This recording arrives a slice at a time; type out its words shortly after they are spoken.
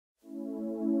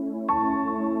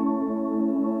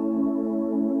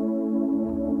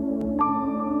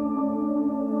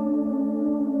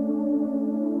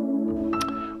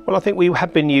Well, I think we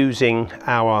have been using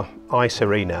our ice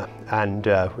arena, and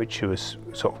which was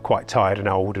sort of quite tired and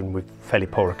old and with fairly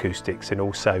poor acoustics, and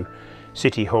also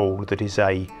City Hall, that is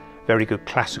a very good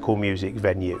classical music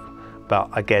venue, but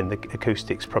again the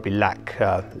acoustics probably lack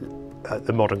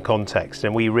the modern context,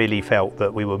 and we really felt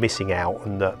that we were missing out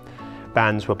and that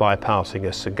bands were bypassing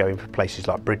us and going for places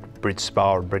like Brid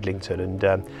Spa and Bridlington, and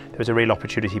there was a real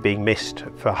opportunity being missed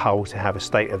for Hull to have a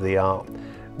state-of-the-art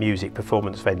music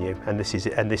performance venue, and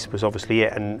this was obviously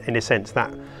it. And in a sense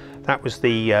that was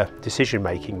the decision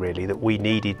making really, that we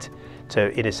needed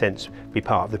to, in a sense, be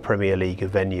part of the Premier League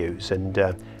of venues, and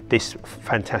this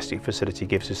fantastic facility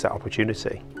gives us that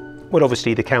opportunity. Well,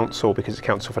 obviously the council, because it's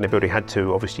council funded building, had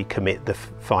to obviously commit the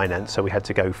finance, so we had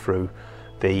to go through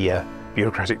the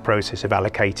bureaucratic process of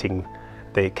allocating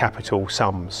the capital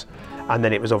sums, and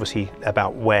then it was obviously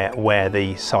about where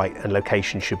the site and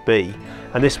location should be.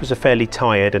 And this was a fairly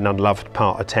tired and unloved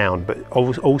part of town, but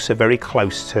also very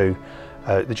close to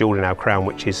the Jordan Al Crown,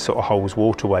 which is sort of Hull's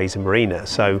waterways and marina,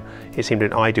 so it seemed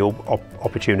an ideal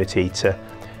opportunity to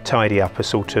tidy up a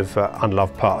sort of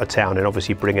unloved part of town and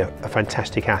obviously bring a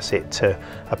fantastic asset to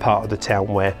a part of the town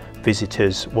where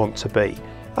visitors want to be.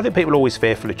 I think people are always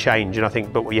fearful of change,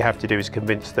 and but what you have to do is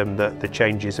convince them that the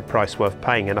change is a price worth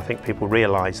paying, and I think people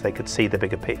realised they could see the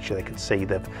bigger picture, they could see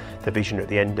the vision at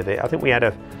the end of it. I think we had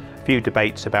a few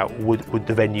debates about would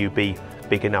the venue be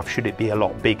big enough, should it be a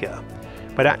lot bigger,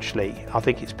 but actually I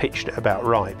think it's pitched at about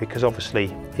right, because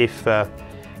obviously if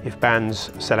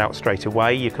bands sell out straight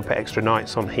away, you can put extra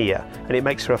nights on here, and it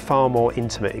makes for a far more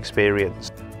intimate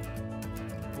experience.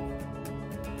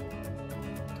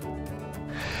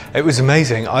 It was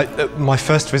amazing. My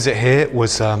first visit here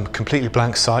was completely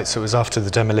blank site, so it was after the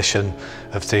demolition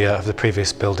of the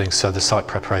previous building, so the site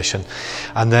preparation.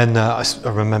 And then I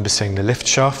remember seeing the lift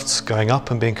shafts going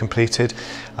up and being completed,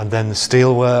 and then the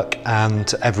steelwork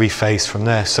and every phase from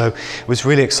there. So it was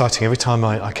really exciting. Every time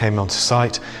I came onto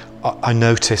site, I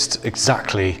noticed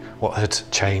exactly what had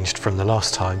changed from the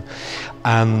last time,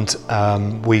 and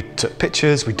we took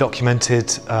pictures, we documented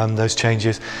those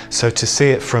changes, so to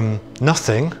see it from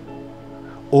nothing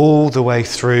all the way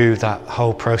through that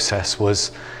whole process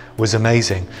was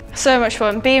amazing. So much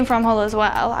fun. Being from Hull as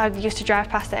well, I used to drive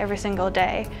past it every single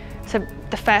day, so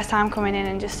the first time coming in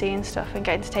and just seeing stuff and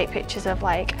getting to take pictures of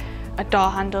like a door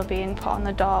handle being put on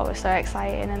the door was so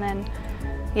exciting, and then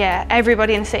yeah,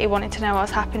 everybody in the city wanted to know what was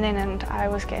happening, and I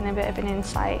was getting a bit of an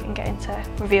insight and getting to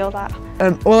reveal that.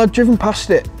 Well, I'd driven past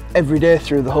it every day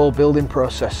through the whole building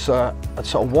process, so I'd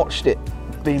sort of watched it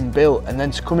being built, and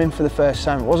then to come in for the first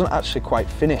time, it wasn't actually quite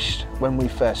finished when we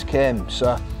first came,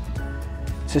 so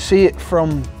to see it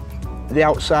from the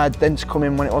outside, then to come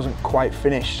in when it wasn't quite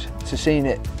finished, to seeing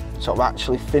it sort of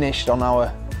actually finished on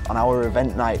our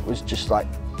event night was just like,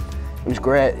 it was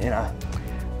great, you know.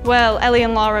 Well, Ellie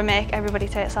and Laura make everybody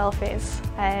take selfies,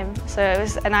 so it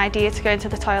was an idea to go into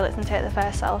the toilets and take the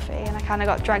first selfie, and I kind of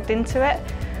got dragged into it.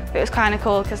 But it was kind of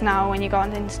cool because now when you go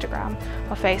on Instagram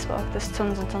or Facebook, there's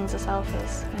tons and tons of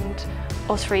selfies, and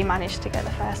us three managed to get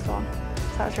the first one,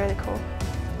 so that was really cool.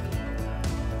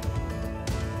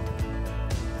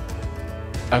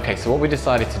 Okay, so what we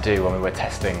decided to do when we were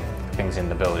testing things in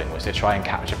the building was to try and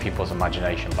capture people's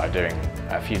imagination by doing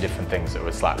a few different things that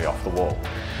were slightly off the wall.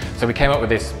 So we came up with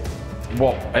this,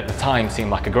 what at the time seemed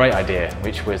like a great idea,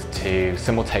 which was to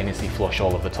simultaneously flush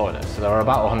all of the toilets. So there are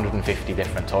about 150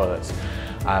 different toilets,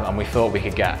 and we thought we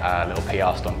could get a little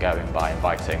PR stunt going by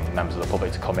inviting members of the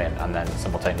public to come in and then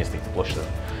simultaneously flush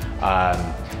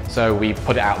them. So we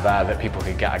put it out there that people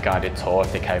could get a guided tour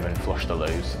if they came and flushed the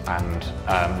loos, and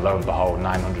lo and behold,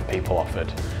 900 people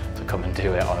offered to come and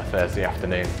do it on a Thursday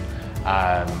afternoon,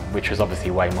 which was obviously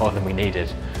way more than we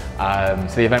needed.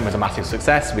 So the event was a massive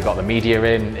success. We got the media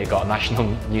in, it got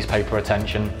national newspaper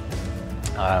attention,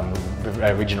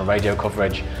 regional radio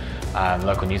coverage,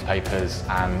 local newspapers,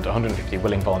 and 150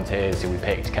 willing volunteers who we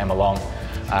picked came along.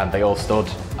 They all stood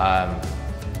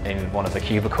in one of the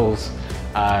cubicles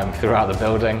throughout the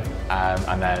building,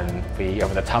 and then we,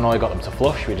 over the tannoy, got them to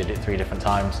flush. We did it 3 different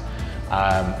times,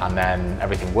 and then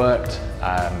everything worked.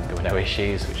 There were no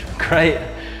issues, which was great.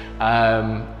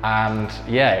 And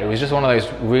yeah, it was just one of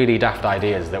those really daft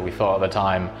ideas that we thought at the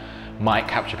time might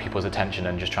capture people's attention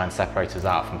and just try and separate us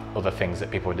out from other things that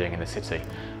people were doing in the city.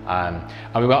 And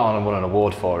we went on and won an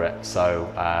award for it, so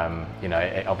you know,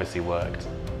 it obviously worked.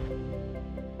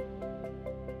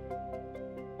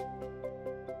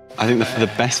 I think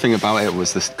the best thing about it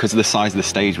was because of the size of the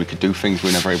stage, we could do things we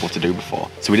were never able to do before.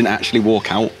 So we didn't actually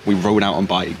walk out, we rode out on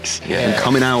bikes. Yeah. And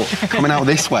coming out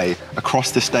this way,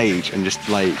 across the stage, and just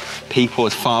like people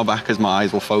as far back as my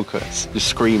eyes will focus, just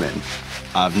screaming.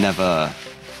 I've never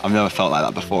I've never felt like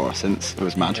that before or since. It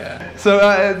was mad. Yeah. So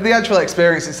the actual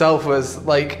experience itself was,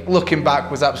 like, looking back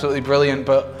was absolutely brilliant,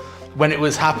 but when it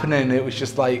was happening, it was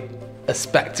just like a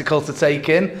spectacle to take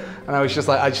in, and I was just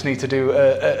like, I just need to do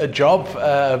a job.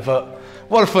 But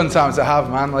what a fun time to have,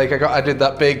 man. Like, I did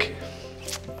that big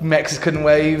Mexican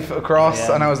wave across,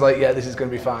 and I was like, yeah, this is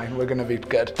going to be fine. We're going to be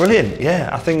good. Brilliant, yeah.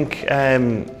 I think,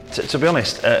 to be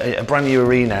honest, a brand new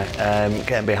arena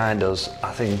getting behind us,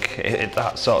 I think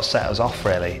that sort of set us off,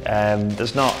 really.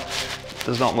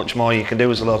 There's not much more you can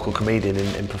do as a local comedian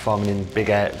in performing in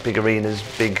big arenas,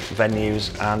 big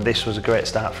venues, and this was a great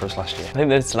start for us last year. I think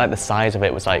that's, like, the size of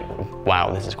it was like,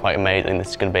 wow, this is quite amazing. This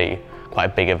is going to be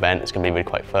quite a big event. It's going to be really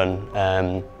quite fun.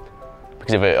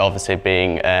 Because of it obviously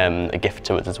being a gift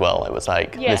to us as well, it was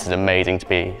like, this is amazing to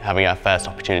be having our first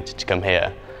opportunity to come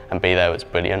here and be there. Was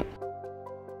brilliant.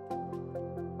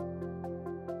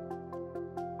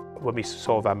 When we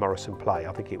saw Van Morrison play,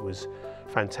 I think it was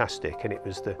fantastic, and it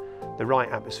was the right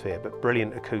atmosphere, but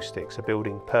brilliant acoustics, a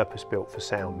building purpose-built for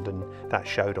sound, and that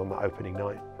showed on that opening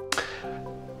night.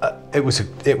 It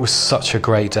was such a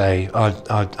great day.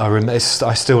 I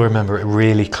still remember it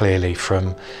really clearly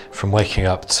from waking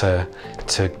up to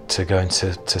going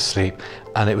to sleep,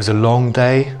 and it was a long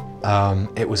day.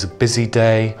 It was a busy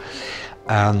day,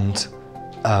 and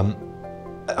I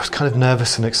was kind of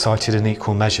nervous and excited in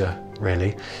equal measure,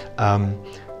 really.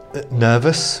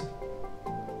 Nervous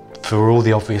for all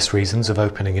the obvious reasons of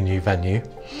opening a new venue.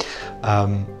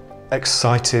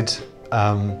 Excited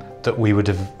that we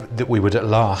would at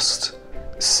last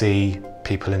see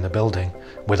people in the building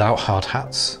without hard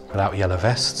hats, without yellow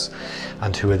vests,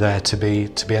 and who were there to be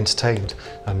entertained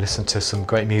and listen to some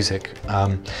great music.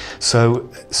 So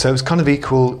it was kind of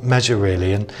equal measure,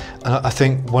 really, and I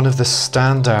think one of the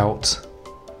standout,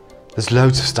 there's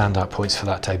loads of standout points for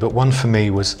that day, but one for me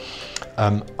was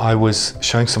I was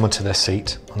showing someone to their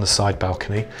seat on the side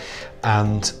balcony,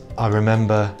 and I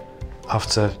remember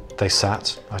after they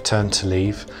sat, I turned to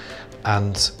leave,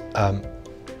 and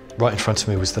right in front of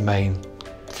me was the main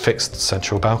fixed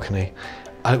central balcony,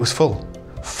 and it was full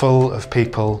of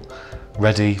people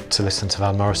ready to listen to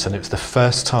Van Morrison. It was the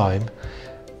first time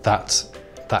that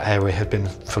area had been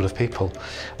full of people,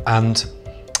 and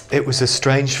it was a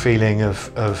strange feeling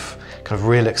of kind of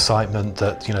real excitement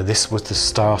that, you know, this was the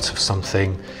start of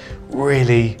something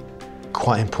really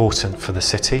quite important for the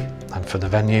city and for the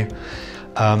venue,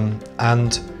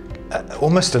 and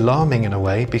almost alarming in a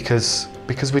way, because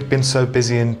we'd been so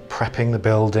busy in prepping the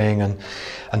building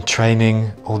and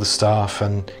training all the staff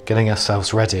and getting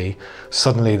ourselves ready.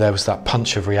 Suddenly there was that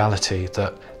punch of reality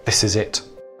that this is it.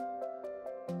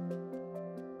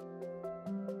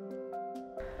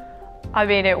 I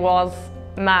mean, it was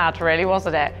mad, really,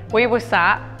 wasn't it? We were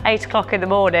sat 8 o'clock in the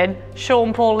morning,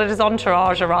 Sean Paul and his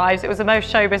entourage arrives. It was the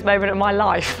most showbiz moment of my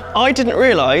life. I didn't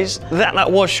realise that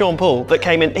was Sean Paul that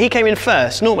came in. He came in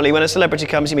first. Normally when a celebrity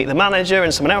comes, you meet the manager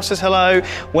and someone else says hello,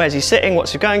 where's he sitting,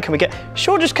 what's he going, can we get...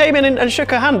 Sean just came in and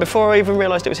shook her hand before I even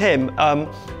realised it was him.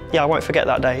 Yeah, I won't forget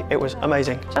that day. It was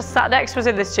amazing. Just sat next to us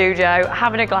in the studio,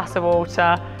 having a glass of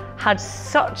water, had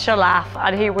such a laugh,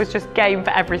 and he was just game for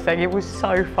everything. It was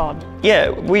so fun. Yeah,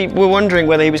 we were wondering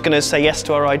whether he was going to say yes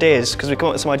to our ideas, because we come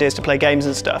up with some ideas to play games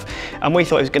and stuff, and we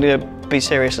thought he was going to be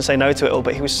serious and say no to it all,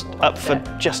 but he was up for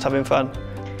just having fun.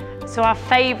 So our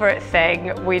favourite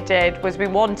thing we did was we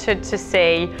wanted to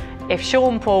see if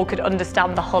Sean Paul could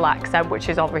understand the Hull accent, which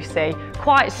is obviously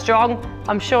quite strong.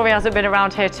 I'm sure he hasn't been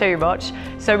around here too much.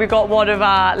 So we got one of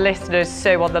our listeners,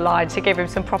 Sue, on the line to give him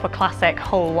some proper classic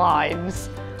Hull lines.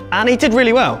 And he did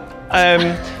really well.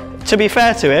 To be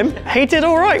fair to him, he did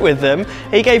all right with them.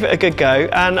 He gave it a good go,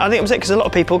 and I think it was it because a lot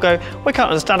of people go, we can't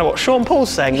understand what Sean Paul's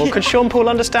saying. Well, could Sean Paul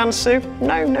understand Sue?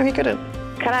 No, he couldn't.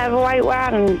 Can I have a white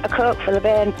wine and a Coke for the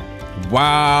bin?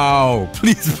 Wow,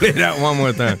 please play that one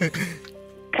more time.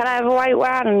 Can I have a white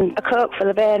wine and a Coke for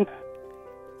the bin?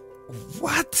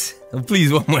 What?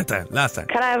 Please, one more time, last time.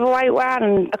 Can I have a white wine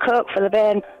and a Coke for the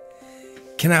bin?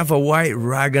 Can I have a white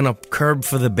rag and a curb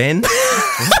for the bin?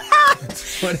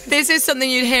 This is something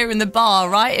you'd hear in the bar,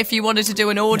 right? If you wanted to do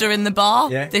an order in the bar,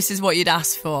 this is what you'd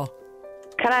ask for.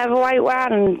 Can I have a white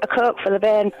wine and a Coke for the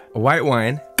bin? A white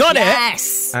wine. Got it!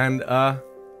 Yes! And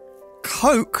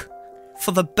Coke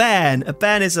for the Ben. A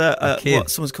Ben is a kid. what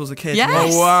someone calls a kid.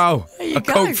 Yes. Oh, wow. A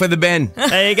Coke for the Ben.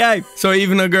 There you go. So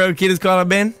even a girl kid is called a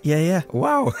Ben? Yeah.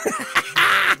 Wow.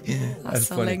 That's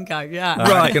the lingo, yeah.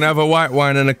 Right. Can I have a white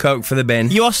wine and a Coke for the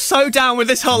Ben? You are so down with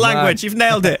this whole language. You've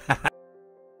nailed it.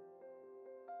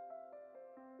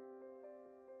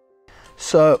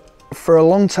 So for a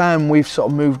long time we've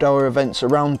sort of moved our events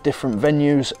around different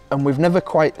venues, and we've never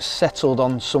quite settled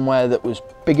on somewhere that was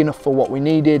big enough for what we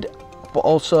needed, but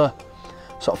also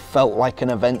sort of felt like an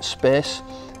event space.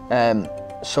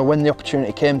 So when the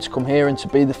opportunity came to come here and to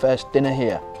be the first dinner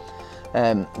here,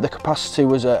 the capacity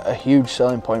was a huge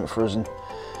selling point for us, and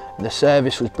the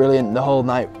service was brilliant. The whole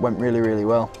night went really, really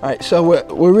well. Right, so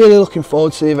we're really looking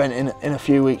forward to the event in a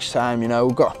few weeks' time. You know,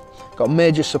 we've got a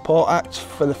major support act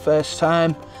for the first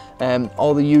time,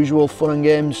 all the usual fun and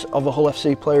games of a Hull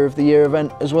FC Player of the Year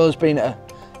event, as well as being at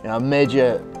a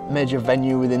major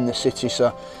venue within the city.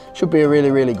 So it should be a really,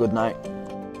 really good night.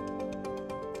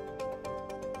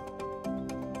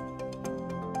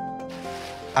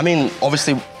 I mean,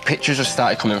 obviously pictures have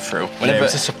started coming through. Yeah, it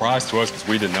was a surprise to us because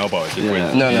we didn't know about it, did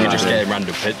we? No, we were just getting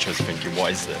random pictures thinking,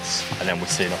 what is this? And then we're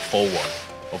seeing a full one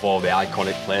of all the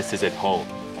iconic places in Hull.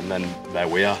 And then there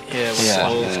we are. Yeah,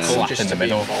 slap in the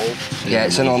middle. Yeah,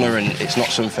 it's an honour, and it's not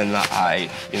something that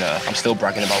I'm still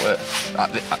bragging about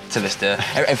it to this day.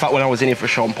 In fact, when I was in here for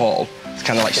Sean Paul, it's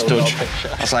kind of like stood.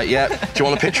 I was like, yeah, do you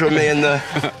want a picture of me and the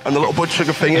little blood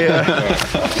sugar thing here?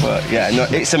 But yeah, no,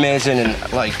 it's amazing,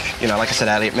 and like I said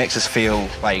earlier, it makes us feel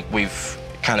like we've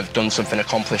kind of done something,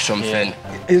 accomplished something.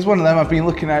 Yeah. It's one of them I've been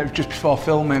looking at just before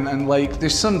filming, and like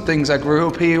there's some things I grew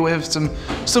up here with,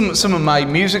 some of my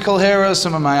musical heroes,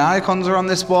 some of my icons are on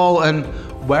this wall, and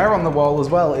we're on the wall as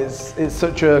well. It's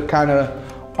such a kind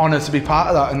of honour to be part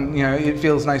of that, and it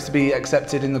feels nice to be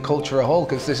accepted in the culture of Hull,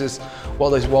 because this is what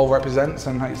this wall represents,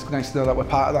 and it's nice to know that we're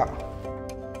part of that.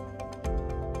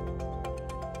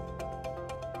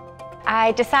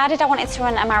 I decided I wanted to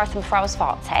run a marathon before I was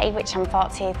 40, which I'm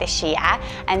 40 this year,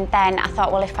 and then I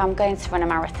thought, well, if I'm going to run a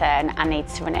marathon, I need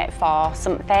to run it for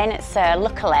something. So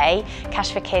luckily,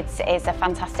 Cash for Kids is a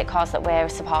fantastic cause that we're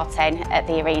supporting at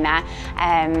the arena,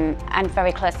 and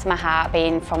very close to my heart,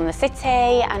 being from the city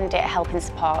and it helping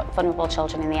support vulnerable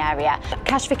children in the area.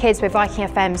 Cash for Kids, we're Viking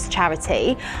FM's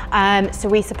charity, so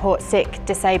we support sick,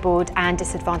 disabled and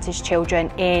disadvantaged children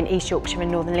in East Yorkshire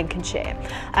and Northern Lincolnshire.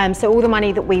 So all the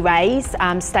money that we raise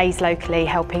stays locally,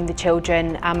 helping the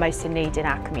children most in need in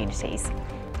our communities.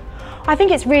 I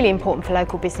think it's really important for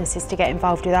local businesses to get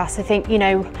involved with us. I think,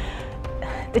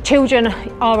 the children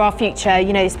are our future,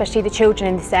 especially the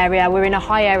children in this area. We're in a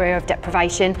high area of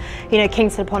deprivation.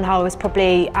 Kingston upon Hull was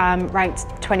probably ranked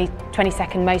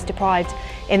 22nd most deprived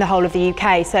in the whole of the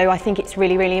UK. So I think it's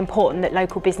really, really important that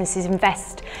local businesses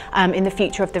invest in the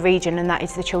future of the region, and that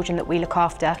is the children that we look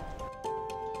after.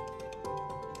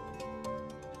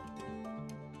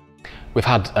 We've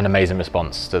had an amazing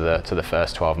response to the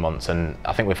first 12 months, and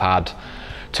I think we've had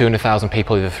 200,000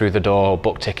 people either through the door or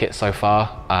booked tickets so far,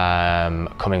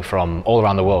 coming from all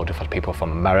around the world. We've had people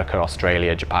from America,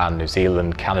 Australia, Japan, New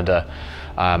Zealand, Canada,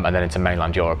 and then into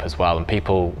mainland Europe as well. And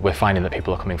we're finding that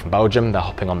people are coming from Belgium, they're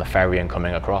hopping on the ferry and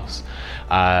coming across.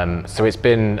 So it's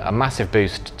been a massive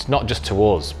boost, not just to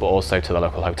us, but also to the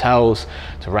local hotels,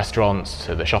 to restaurants,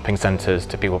 to the shopping centres,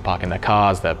 to people parking their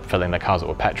cars, they're filling their cars up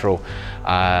with petrol.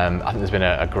 I think there's been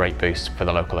a great boost for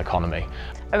the local economy.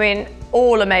 I mean,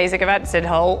 all amazing events in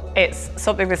Hull. It's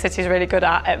something the city's really good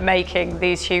at making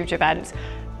these huge events.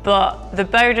 But the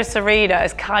bonus arena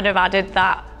has kind of added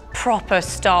that proper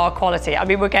star quality. I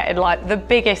mean, we're getting like the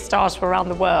biggest stars from around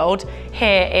the world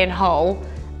here in Hull,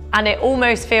 and it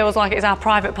almost feels like it's our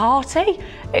private party.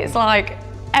 It's like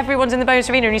everyone's in the bonus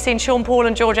arena and you've seen Sean Paul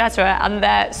and George Ezra and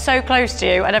they're so close to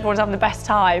you and everyone's having the best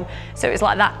time. So it's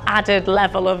like that added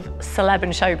level of celeb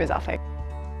and showbiz, I think.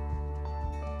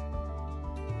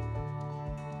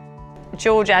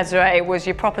 George Ezra, it was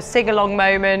your proper sing-along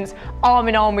moments, arm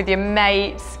in arm with your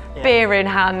mates, beer in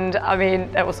hand. I mean,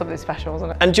 it was something special,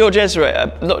 wasn't it? And George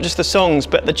Ezra, not just the songs,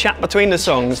 but the chat between the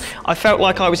songs. I felt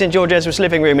like I was in George Ezra's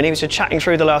living room and he was just chatting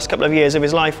through the last couple of years of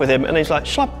his life with him, and he's like,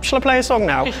 shall I play a song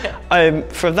now?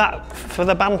 For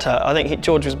the banter, I think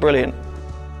George was brilliant.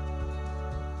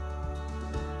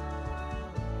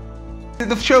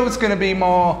 The show's going to be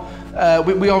more,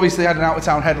 we obviously had an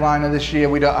out-of-town headliner this year.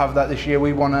 We don't have that this year.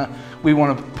 We want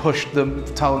to push the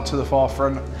talent to the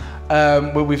forefront.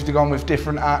 We've gone with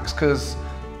different acts because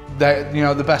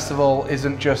the best of all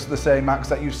isn't just the same acts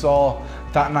that you saw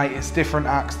that night. It's different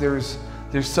acts. There's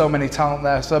so many talent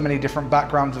there, so many different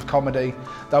backgrounds of comedy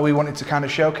that we wanted to kind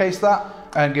of showcase that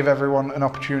and give everyone an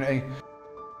opportunity.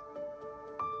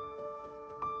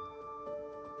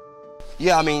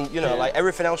 Yeah, I mean, like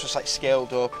everything else was like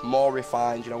scaled up, more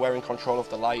refined. We're in control of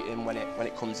the lighting when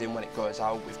it comes in, when it goes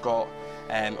out. We've got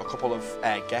a couple of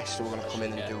guests who are going to come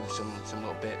in and do some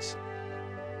little bits.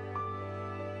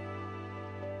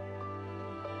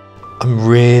 I'm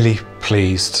really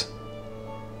pleased,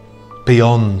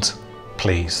 beyond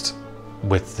pleased,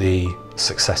 with the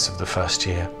success of the first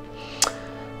year.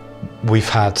 We've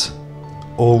had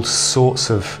all sorts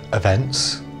of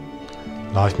events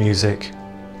live music,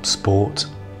 sport,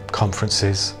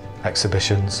 conferences,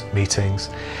 exhibitions, meetings.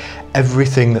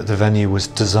 Everything that the venue was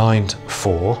designed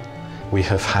for, we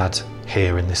have had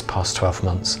here in this past 12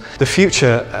 months. The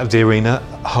future of the arena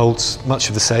holds much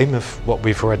of the same of what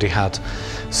we've already had.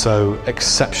 So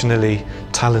exceptionally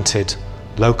talented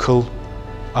local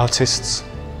artists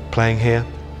playing here,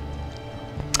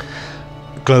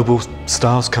 global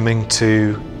stars coming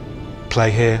to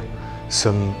play here,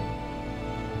 some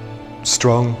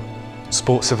strong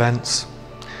sports events,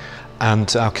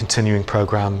 and our continuing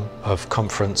programme of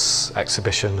conference,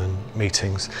 exhibition and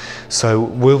meetings. So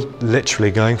we're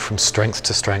literally going from strength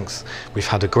to strength. We've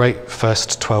had a great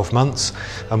first 12 months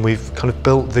and we've kind of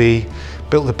built the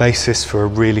basis for a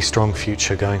really strong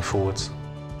future going forwards.